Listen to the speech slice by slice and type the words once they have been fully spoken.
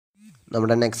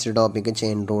നമ്മുടെ next topic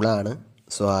chain റൂളാണ്.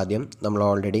 So ആദ്യം നമ്മൾ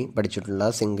ഓൾറെഡി പഠിച്ചിട്ടുള്ള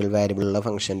സിംഗിൾ വേരിയബിളുള്ള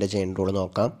ഫംഗ്ഷൻ്റെ ചെയിൻ റൂൾ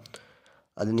നോക്കാം.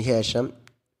 അതിനുശേഷം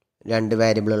രണ്ട്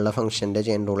വേരിയബിളുള്ള ഫംഗ്ഷൻ്റെ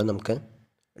ചെയിൻ റൂൾ നമുക്ക്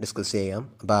ഡിസ്കസ് ചെയ്യാം.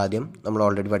 അപ്പോൾ ആദ്യം നമ്മൾ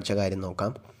ഓൾറെഡി പഠിച്ച കാര്യം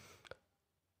നോക്കാം.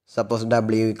 Suppose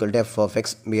w equal to F of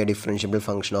X B A differentiable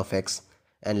function of X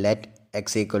and let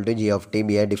X equal to G of T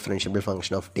B A differentiable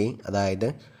function of T. അതായത്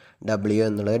w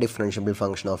എന്നുള്ളത് ഡിഫറൻഷ്യബിൾ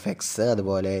ഫംഗ്ഷൻ ഓഫ് എക്സ്,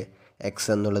 അതുപോലെ X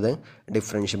എന്നുള്ളത്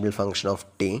differentiable function of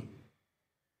T.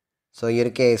 So ഈ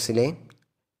ഒരു കേസിൽ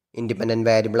independent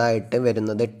വേരിയബിളായിട്ട്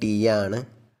വരുന്നത് T ആണ്,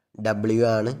 W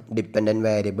ആണ് ഡിപ്പെൻഡൻറ്റ്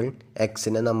വേരിയബിൾ.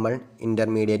 എക്സിനെ നമ്മൾ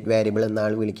ഇൻ്റർമീഡിയറ്റ് വേരിയബിൾ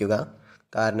എന്നാണ് വിളിക്കുക,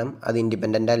 കാരണം അത്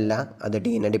ഇൻഡിപെൻഡൻ്റ് അല്ല, അത്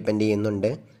ടീനെ ഡിപ്പെൻഡ്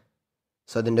ചെയ്യുന്നുണ്ട്.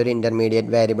 സോ അതിൻ്റെ ഒരു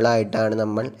ഇൻ്റർമീഡിയറ്റ് വേരിയബിളായിട്ടാണ്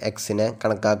നമ്മൾ എക്സിനെ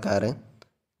കണക്കാക്കാറ്.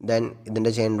 ദെൻ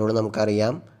ഇതിൻ്റെ ചെയിൻ റൂൾ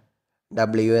നമുക്കറിയാം.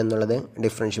 ഡബ്ല്യു എന്നുള്ളത്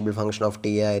ഡിഫറൻഷ്യബിൾ ഫംഗ്ഷൻ ഓഫ്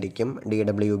ടി ആയിരിക്കും. D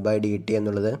W by D T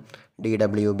എന്നുള്ളത് D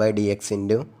W by D X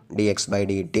into D X by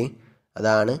D T.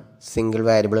 അതാണ് സിംഗിൾ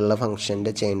വേരിയബിളുള്ള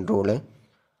ഫംഗ്ഷൻ്റെ ചെയിൻ റൂള്.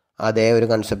 അതേ ഒരു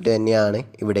കൺസെപ്റ്റ് തന്നെയാണ്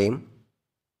ഇവിടെയും.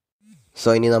 സോ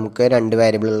ഇനി നമുക്ക് രണ്ട്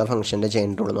വേരിയബിളുള്ള ഫംഗ്ഷൻ്റെ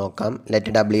ചെയിൻ റൂൾ നോക്കാം.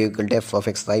 Let W equal to F of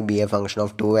X Y B A function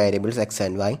of two variables X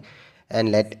and Y and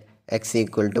let X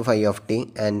equal to phi of T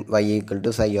and Y equal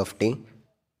to psi of T.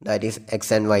 That is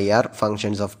X and why are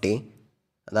functions of T.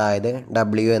 അതായത്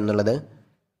W എന്നുള്ളത്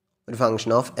ഒരു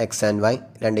function of X and Y,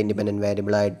 രണ്ട് independent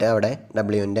വേരിയബിളായിട്ട് അവിടെ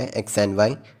ഡബ്ല്യുവിൻ്റെ X and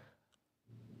Y,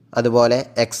 അതുപോലെ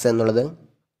X എന്നുള്ളത്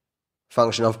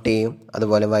function of ടിയും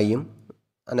അതുപോലെ വൈയും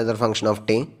another function of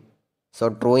T. So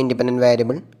true independent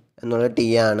variable എന്നുള്ളത് ടി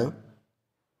ആണ്.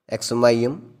 എക്സും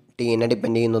വൈയും ടീനെ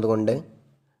ഡിപ്പെൻഡ് ചെയ്യുന്നത് കൊണ്ട്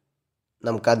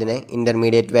നമുക്കതിനെ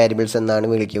ഇൻ്റർമീഡിയറ്റ് വേരിയബിൾസ് എന്നാണ്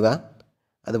വിളിക്കുക.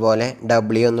 അതുപോലെ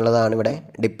ഡബ്ല്യു എന്നുള്ളതാണ് ഇവിടെ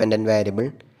ഡിപ്പെൻഡൻറ്റ് വേരിയബിൾ.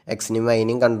 എക്സിനും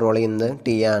വൈനെയും കൺട്രോൾ ചെയ്യുന്നത്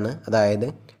ടി ആണ്, അതായത്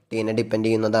ടീനെ ഡിപ്പെൻഡ്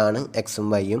ചെയ്യുന്നതാണ് എക്സും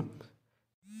വൈയും.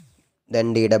 Then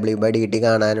D W by D T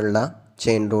കാണാനുള്ള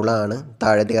ചെയിൻ റൂളാണ്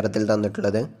താഴെ തിയറത്തിൽ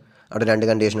തന്നിട്ടുള്ളത്. അവിടെ രണ്ട്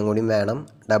കണ്ടീഷനും കൂടി വേണം.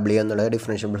 ഡബ്ല്യു എന്നുള്ളത്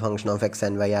differentiable function of X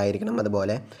and Y ആയിരിക്കണം,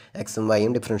 അതുപോലെ എക്സും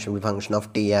വൈയും ഡിഫറൻഷ്യബിൾ ഫംഗ്ഷൻ ഓഫ്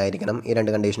ടി ആയിരിക്കണം. ഈ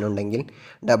രണ്ട് കണ്ടീഷൻ ഉണ്ടെങ്കിൽ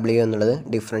ഡബ്ല്യു എന്നുള്ളത്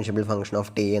ഡിഫറൻഷ്യബിൾ ഫംഗ്ഷൻ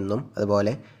ഓഫ് ടി എന്നും,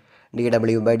 അതുപോലെ D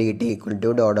W by D T equal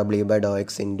to Dr W by Dr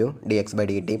X into D X by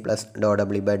D T plus Dr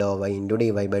W by Dr Y into D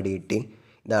Y by D T.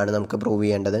 ഇതാണ് നമുക്ക് prove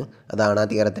ചെയ്യേണ്ടത്. അതാണ് ആ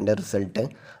തിയറത്തിൻ്റെ result.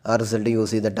 ആ result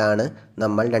use ചെയ്തിട്ടാണ്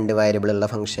നമ്മൾ രണ്ട് വേരിയബിളുള്ള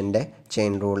ഫംഗ്ഷൻ്റെ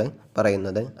chain rule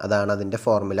പറയുന്നത്. അതാണ് അതിൻ്റെ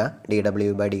formula. D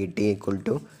W by D T equal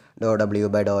to Dr W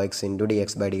by Dr X into D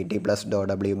X by D T plus Dr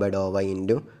W by Dr Y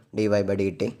into D Y by D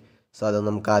T. So അത്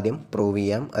നമുക്ക് ആദ്യം prove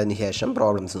ചെയ്യാം, അതിനുശേഷം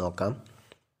problems നോക്കാം.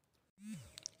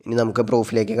 ഇനി നമുക്ക്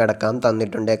പ്രൂഫിലേക്ക് കടക്കാം.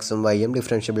 തന്നിട്ടുണ്ട് എക്സും വൈയും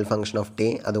ഡിഫറൻഷ്യബിൾ ഫംഗ്ഷൻ ഓഫ് ടി,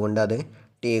 അതുകൊണ്ട് അത്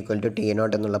T equal to T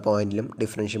not എന്നുള്ള പോയിന്റിലും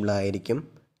ഡിഫറൻഷ്യബിൾ ആയിരിക്കും.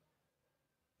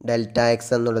 ഡെൽറ്റ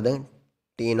എക്സ് എന്നുള്ളത്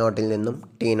ടി നോട്ടിൽ നിന്നും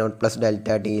T not plus delta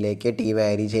ടിയിലേക്ക് T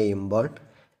വാരി ചെയ്യുമ്പോൾ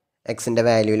എക്സിൻ്റെ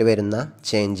വാല്യൂവിൽ വരുന്ന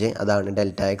ചേഞ്ച്, അതാണ്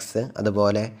ഡെൽറ്റ എക്സ്.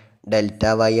 അതുപോലെ ഡെൽറ്റ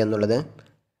വൈ എന്നുള്ളത്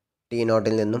ടി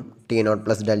നോട്ടിൽ നിന്നും T not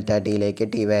plus delta ടിയിലേക്ക്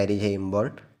T വാരി ചെയ്യുമ്പോൾ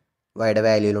വൈയുടെ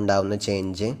വാല്യൂവിൽ ഉണ്ടാകുന്ന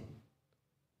ചേഞ്ച്.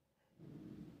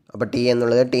 അപ്പോൾ ടി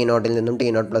എന്നുള്ളത് ടി നോട്ടിൽ നിന്നും ടി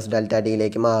നോട്ട് പ്ലസ് ഡെൽറ്റ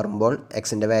ടിയിലേക്ക് മാറുമ്പോൾ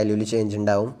എക്സിൻ്റെ വാല്യൂവിൽ ചേഞ്ച്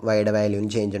ഉണ്ടാവും, വൈയുടെ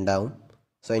വാല്യൂവിലും ചേഞ്ച് ഉണ്ടാവും.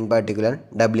 സോ ഇൻ പർട്ടിക്കുലർ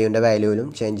ഡബ്ല്യുവിൻ്റെ വാല്യൂവിലും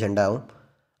ചേഞ്ച് ഉണ്ടാവും.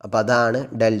 അപ്പോൾ അതാണ്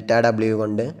ഡെൽറ്റ ഡബ്ല്യു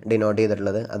കൊണ്ട് ഡിനോട്ട്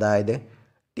ചെയ്തിട്ടുള്ളത്. അതായത്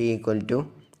ടി ഈക്വൽ ടു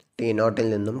ടി നോട്ടിൽ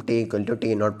നിന്നും T equal to T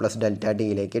not plus delta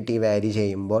ടിയിലേക്ക് T വാരി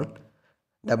ചെയ്യുമ്പോൾ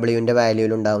ഡബ്ല്യുവിൻ്റെ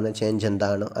വാല്യൂവിൽ ഉണ്ടാകുന്ന ചേഞ്ച്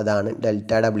എന്താണ്, അതാണ്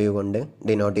ഡെൽറ്റ ഡബ്ല്യു കൊണ്ട്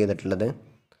ഡിനോട്ട് ചെയ്തിട്ടുള്ളത്.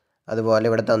 അതുപോലെ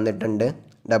ഇവിടെ തന്നിട്ടുണ്ട്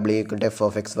W equal to F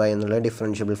of X Y എന്നുള്ള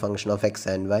differentiable function of X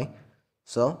and Y.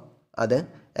 So അത്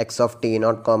X of T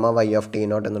not comma Y of T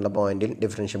not എന്നുള്ള പോയിന്റിൽ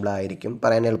ഡിഫറൻഷ്യബിൾ ആയിരിക്കും.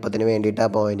 പറയാൻ എളുപ്പത്തിന് വേണ്ടിയിട്ട് ആ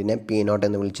പോയിന്റിനെ പി നോട്ട്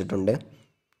എന്ന് വിളിച്ചിട്ടുണ്ട്.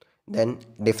 ദെൻ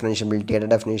ഡിഫറൻഷ്യബിലിറ്റിയുടെ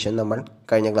ഡെഫിനേഷൻ നമ്മൾ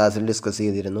കഴിഞ്ഞ ക്ലാസ്സിൽ ഡിസ്കസ്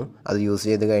ചെയ്തിരുന്നു. അത് യൂസ്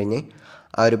ചെയ്ത് കഴിഞ്ഞ്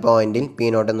ആ ഒരു പോയിന്റിൽ പി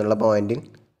നോട്ട് എന്നുള്ള പോയിന്റിൽ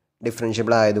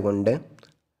ഡിഫറൻഷ്യബിൾ ആയതുകൊണ്ട്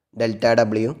delta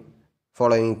W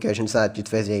following equation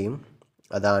satisfy ചെയ്യും.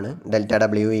 അതാണ് delta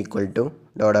W equal to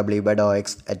Dr W by Dr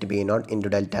X at P naught into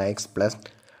delta X plus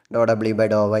Dr W by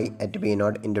Dr Y at P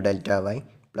naught into delta Y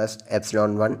plus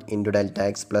epsilon 1 into delta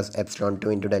X plus epsilon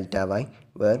 2 into delta Y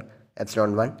where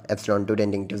epsilon 1 epsilon 2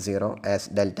 tending to 0 as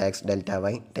delta X delta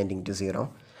Y tending to 0.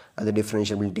 അത്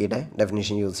ഡിഫറൻഷ്യബിലിറ്റിയുടെ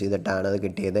definition use ചെയ്തിട്ടാണ് അത്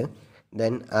കിട്ടിയത്.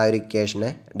 Then ആ ഒരു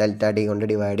ഇക്വേഷനെ delta T കൊണ്ട്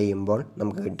divide ചെയ്യുമ്പോൾ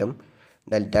നമുക്ക് കിട്ടും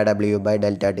delta W by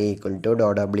delta T equal to Dr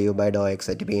W by Dr X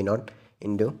at P naught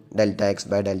into delta X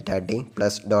by delta T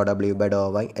plus Dr W by Dr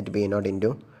Y at P naught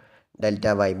into delta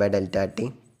Y by delta T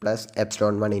plus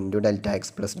epsilon 1 into delta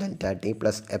X plus delta T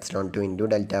plus epsilon 2 into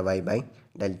delta Y by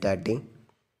delta T.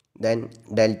 Then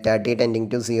delta T tending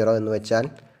to 0 എന്ന് വെച്ചാൽ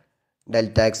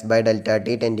delta X by delta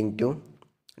T tending to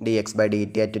D X by D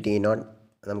T at T not.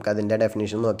 നമുക്കതിൻ്റെ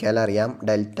definition നോക്കിയാൽ അറിയാം.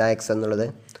 Delta X എന്നുള്ളത്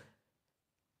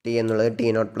T എന്നുള്ളത് T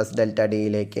not plus delta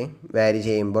ഡിയിലേക്ക് വാരി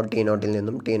ചെയ്യുമ്പോൾ ടി നോട്ടിൽ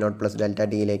നിന്നും ടി നോട്ട് പ്ലസ് ഡെൽറ്റ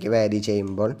ഡിയിലേക്ക് വാരി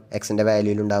ചെയ്യുമ്പോൾ എക്സിൻ്റെ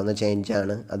വാല്യൂയിൽ ഉണ്ടാകുന്ന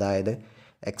ചേഞ്ചാണ്. അതായത്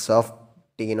X of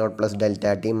T not plus delta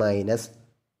T minus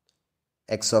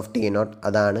X of T not,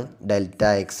 അതാണ് ഡെൽറ്റ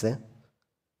എക്സ്.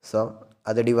 സോ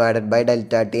അത് ഡിവൈഡഡ് ബൈ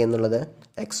ഡെൽറ്റ ടി എന്നുള്ളത്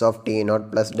X of T not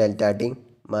plus delta T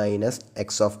minus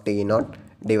X of T not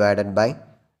divided by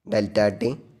delta T.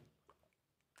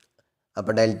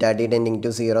 അപ്പോൾ delta T tending to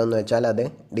 0 എന്ന് വെച്ചാൽ അത്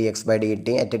D X by D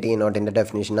T at T നോട്ടിൻ്റെ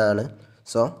ഡെഫിനിഷനാണ്.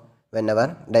 So when ever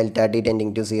delta T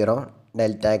tending to 0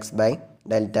 delta X by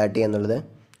delta T എന്നുള്ളത്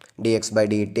D X by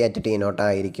D T at T not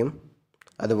ആയിരിക്കും.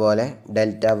 അതുപോലെ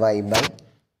delta Y by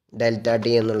delta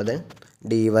T എന്നുള്ളത്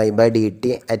D Y by D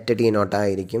T at T not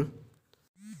ആയിരിക്കും.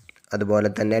 അതുപോലെ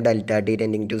തന്നെ delta T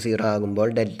tending to 0 ആകുമ്പോൾ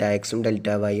delta എക്സും delta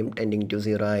വൈയും tending to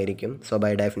 0 ആയിരിക്കും. So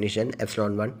by definition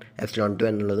epsilon 1 epsilon 2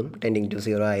 എന്നുള്ളതും ടെൻഡിങ് ടു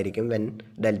 0 ആയിരിക്കും when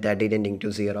delta T tending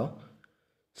to 0.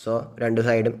 So രണ്ട്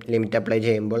സൈഡും ലിമിറ്റ് അപ്ലൈ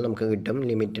ചെയ്യുമ്പോൾ നമുക്ക് കിട്ടും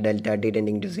limit delta T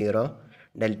tending to 0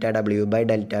 delta W by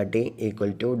delta T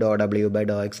equal to Dr W by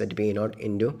Dr X at P naught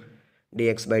into D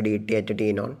X by D T at T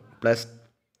not plus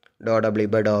Dr W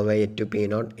by Dr Y at P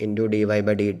naught into D Y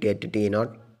by D T at T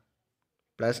not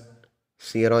plus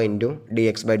 0 into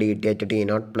dx by dt at t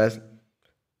naught plus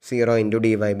 0 into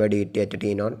dy by dt at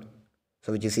t naught, so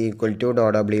which is equal to dou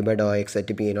w by dou x at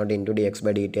p naught into dx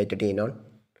by dt at t naught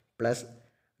plus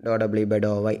dou w by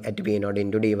dou y at p naught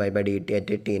into dy by dt at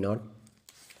t naught.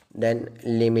 Then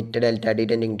limit delta t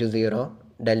tending to 0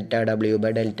 delta w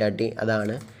by delta t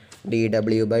അതാണ്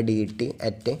dw by dt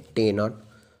at t naught.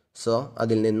 So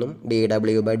അതിൽ നിന്നും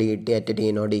dw by dt at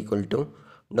t naught equal to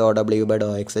dou w by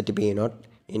dou x at p naught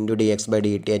into dx by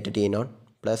dt at t naught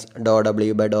plus dou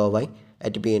w by dou y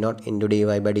at p naught into dy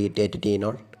by dt at t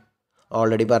naught.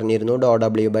 Already പറഞ്ഞിരുന്നു ഡോ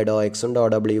W by ഡോ എക്സും ഡോ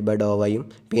W by Dr വൈയും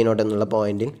P not എന്നുള്ള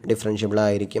പോയിൻറ്റിൽ differentiable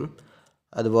ആയിരിക്കും.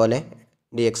 അതുപോലെ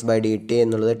D X by D T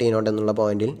എന്നുള്ളത് T not എന്നുള്ള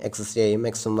പോയിൻറ്റിൽ exist ചെയ്യും.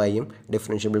 എക്സും വൈയും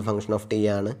differentiable function of T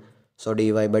ആണ്. So D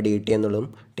Y by D T എന്നുള്ളതും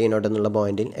ടി നോട്ട് എന്നുള്ള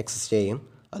പോയിൻറ്റിൽ എക്സിസ്റ്റ് ചെയ്യും.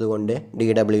 അതുകൊണ്ട് D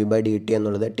W by D T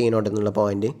എന്നുള്ളത് ടി നോട്ട് എന്നുള്ള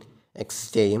പോയിൻറ്റിൽ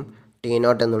എക്സിസ്റ്റ് ചെയ്യും. ടി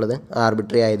നോട്ട് എന്നുള്ളത്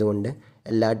ആർബിട്രറി ആയതുകൊണ്ട്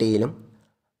എല്ലാ ടിയിലും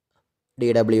D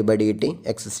W by D T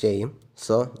exist ചെയ്യും.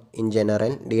 So in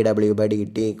general D W by D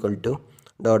T equal to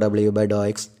Dr W by Dr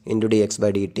X into D X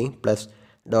by D T plus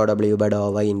Dr W by Dr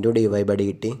Y into D Y by D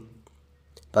T.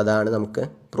 അപ്പോൾ അതാണ് നമുക്ക്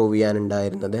prove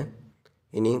ചെയ്യാനുണ്ടായിരുന്നത്.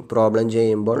 ഇനി problem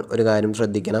ചെയ്യുമ്പോൾ ഒരു കാര്യം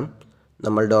ശ്രദ്ധിക്കണം.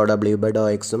 നമ്മൾ ഡോ W by ഡോ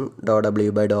എക്സും ഡോ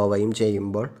ഡബ്ല്യു ബൈ ഡോ വൈയും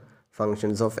ചെയ്യുമ്പോൾ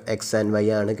functions of X and Y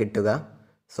ആണ് കിട്ടുക.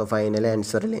 സോ ഫൈനൽ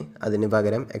ആൻസറിൽ അതിന്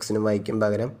പകരം എക്സിനും വൈക്കും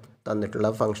പകരം തന്നിട്ടുള്ള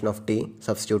ഫംഗ്ഷൻ ഓഫ് ടി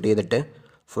സബ്സ്റ്റിറ്റ്യൂട്ട് ചെയ്തിട്ട്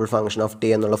ഫുൾ ഫംഗ്ഷൻ ഓഫ് ടി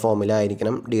എന്നുള്ള ഫോമിൽ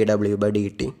ആയിരിക്കണം D W by D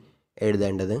T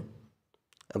എഴുതേണ്ടത്.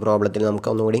 പ്രോബ്ലത്തിൽ നമുക്ക്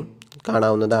ഒന്നുകൂടി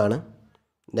കാണാവുന്നതാണ്.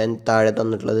 ദെൻ താഴെ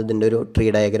തന്നിട്ടുള്ളത് ഇതിൻ്റെ ഒരു ട്രീ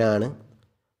ഡയഗ്രം ആണ്.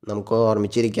 നമുക്ക്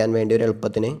ഓർമ്മിച്ചിരിക്കാൻ വേണ്ടി ഒരു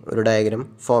എളുപ്പത്തിന് ഒരു ഡയഗ്രം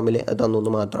ഫോമിൽ അത്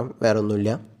തന്നു മാത്രം, വേറെ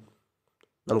ഒന്നുമില്ല.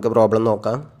 നമുക്ക് പ്രോബ്ലം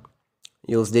നോക്കാം.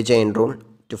 Use the chain rule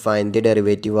two find the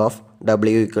derivative of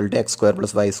W equal to X square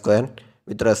plus Y square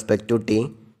with respect to T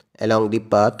along the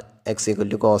path x equal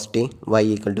to cos t, y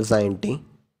equal to sin t.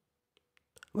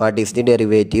 What is the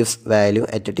derivatives value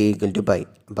at t equal to pi?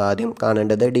 അപ്പോൾ ആദ്യം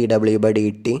കാണേണ്ടത് D W by D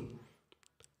T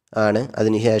ആണ്.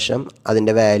 അതിനുശേഷം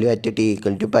അതിൻ്റെ value at T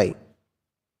equal to pi.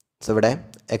 So ഇവിടെ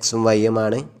എക്സും വൈയും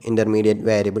ആണ് intermediate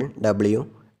variable, W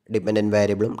dependent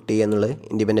വേരിയബിളും ടി എന്നുള്ളത്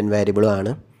ഇൻഡിപെൻഡൻറ്റ് വേരിയബിളും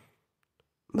ആണ്.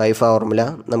 ബൈ ഫോർമുല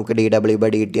നമുക്ക് D W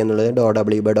by D T എന്നുള്ളത് ഡോ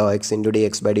W by Dr X into D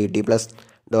X by D T plus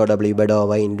Dr W by Dr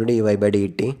Y into D Y by D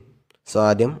T. So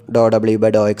ആദ്യം ഡോ W by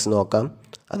Dr X നോക്കാം.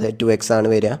 അത് 2x ആണ്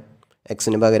വരിക.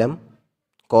 എക്സിന് പകരം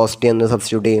cos T എന്ന്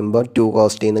substitute ചെയ്യുമ്പോൾ 2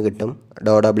 cos T എന്ന് കിട്ടും.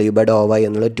 ഡോ ഡബ്ല്യു ബൈ ഡോ വൈ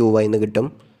എന്നുള്ളത് 2y എന്ന് കിട്ടും.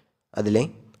 അതിൽ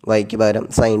വൈക്ക് പകരം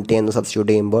സൈൻ ടി എന്ന്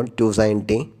സബ്സ്റ്റിറ്റ്യൂട്ട് ചെയ്യുമ്പോൾ 2 sine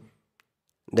t.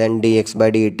 Then D X by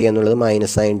D T എന്നുള്ളത്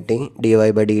minus sine t, D Y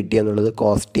by D T എന്നുള്ളത്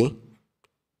cos T.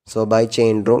 So by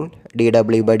chain rule D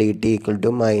W by D T equal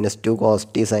to minus 2 cos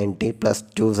T sine t plus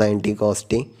 2 sine t cos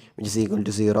T which is equal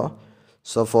to 0.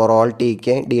 So for all T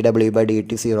K D W by D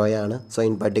T 0 ആണ്. So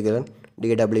in particular D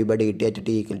W by D T at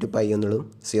T equal to pi എന്നുള്ളതും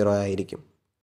 0 ആയിരിക്കും.